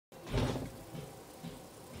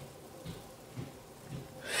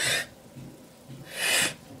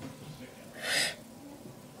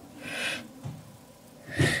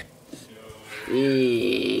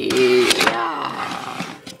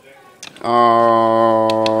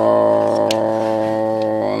no.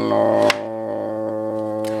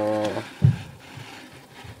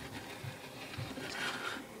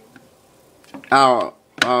 Oh,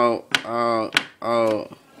 oh, oh, oh.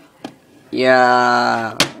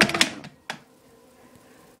 Yeah.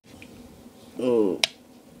 Ooh.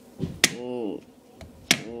 Ooh.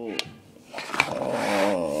 Ooh.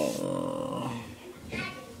 Oh.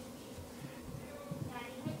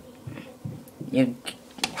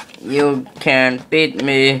 You can't beat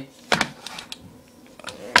me.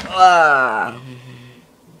 Ah.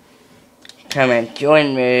 Come and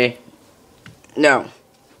join me. No.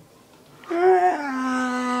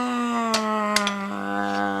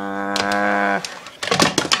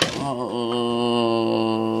 Oh.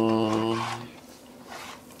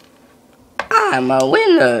 I'm a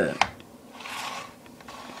winner.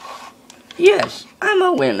 Yes, I'm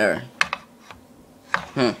a winner.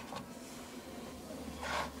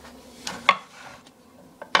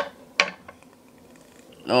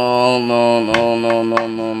 No, no, no, no, no,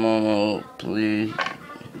 no, no, no, please.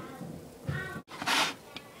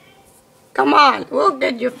 Come on, we'll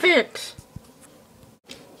get you fixed.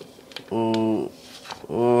 Oh,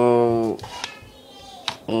 oh,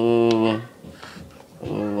 oh,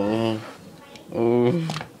 oh, oh.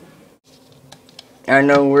 I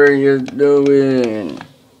know where you're doing.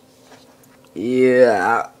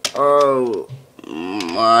 Yeah. Oh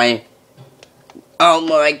my. Oh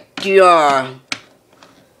my God.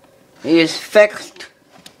 He's fixed.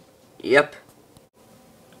 Yep.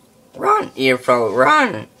 Run, Earful,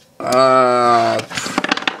 run.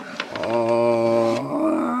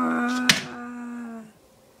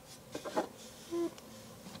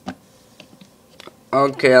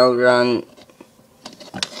 Okay, I'll run.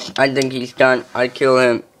 I think he's done. I kill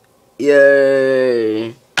him.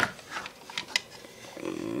 Yay.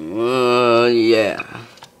 Yeah.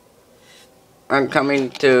 I'm coming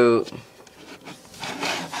to.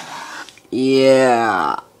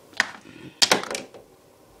 Yeah.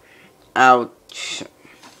 Ouch.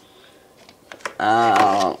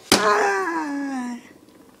 Ow. Ah.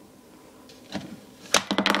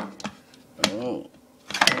 Oh.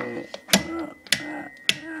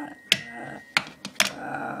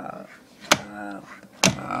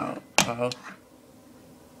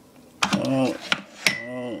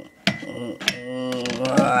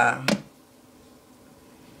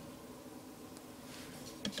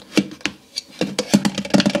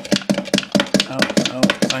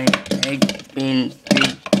 I hate being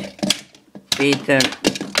beaten.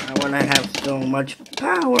 I want to have so much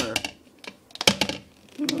power.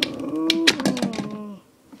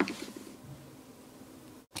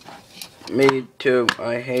 Me too.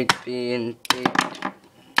 I hate being beat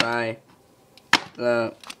by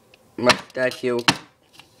the Mustachio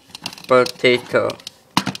potato.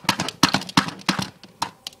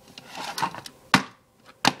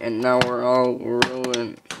 And now we're all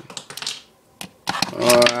ruined.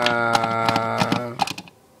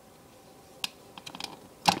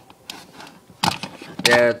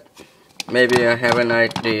 Dad, maybe I have an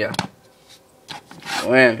idea.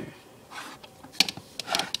 When?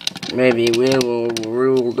 Maybe we will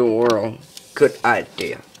rule the world. Good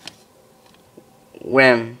idea.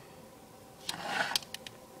 When?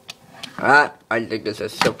 I think it's a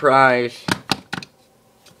surprise.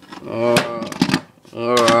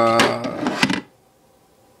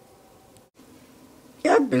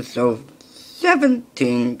 Episode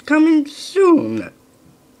 17 coming soon.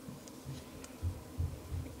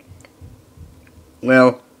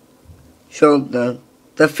 Well, show the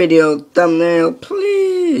video thumbnail, please.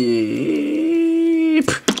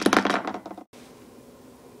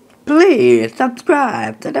 Please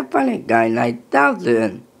subscribe to the Funny Guy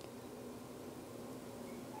 9000.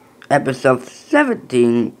 Episode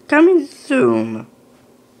 17 coming soon.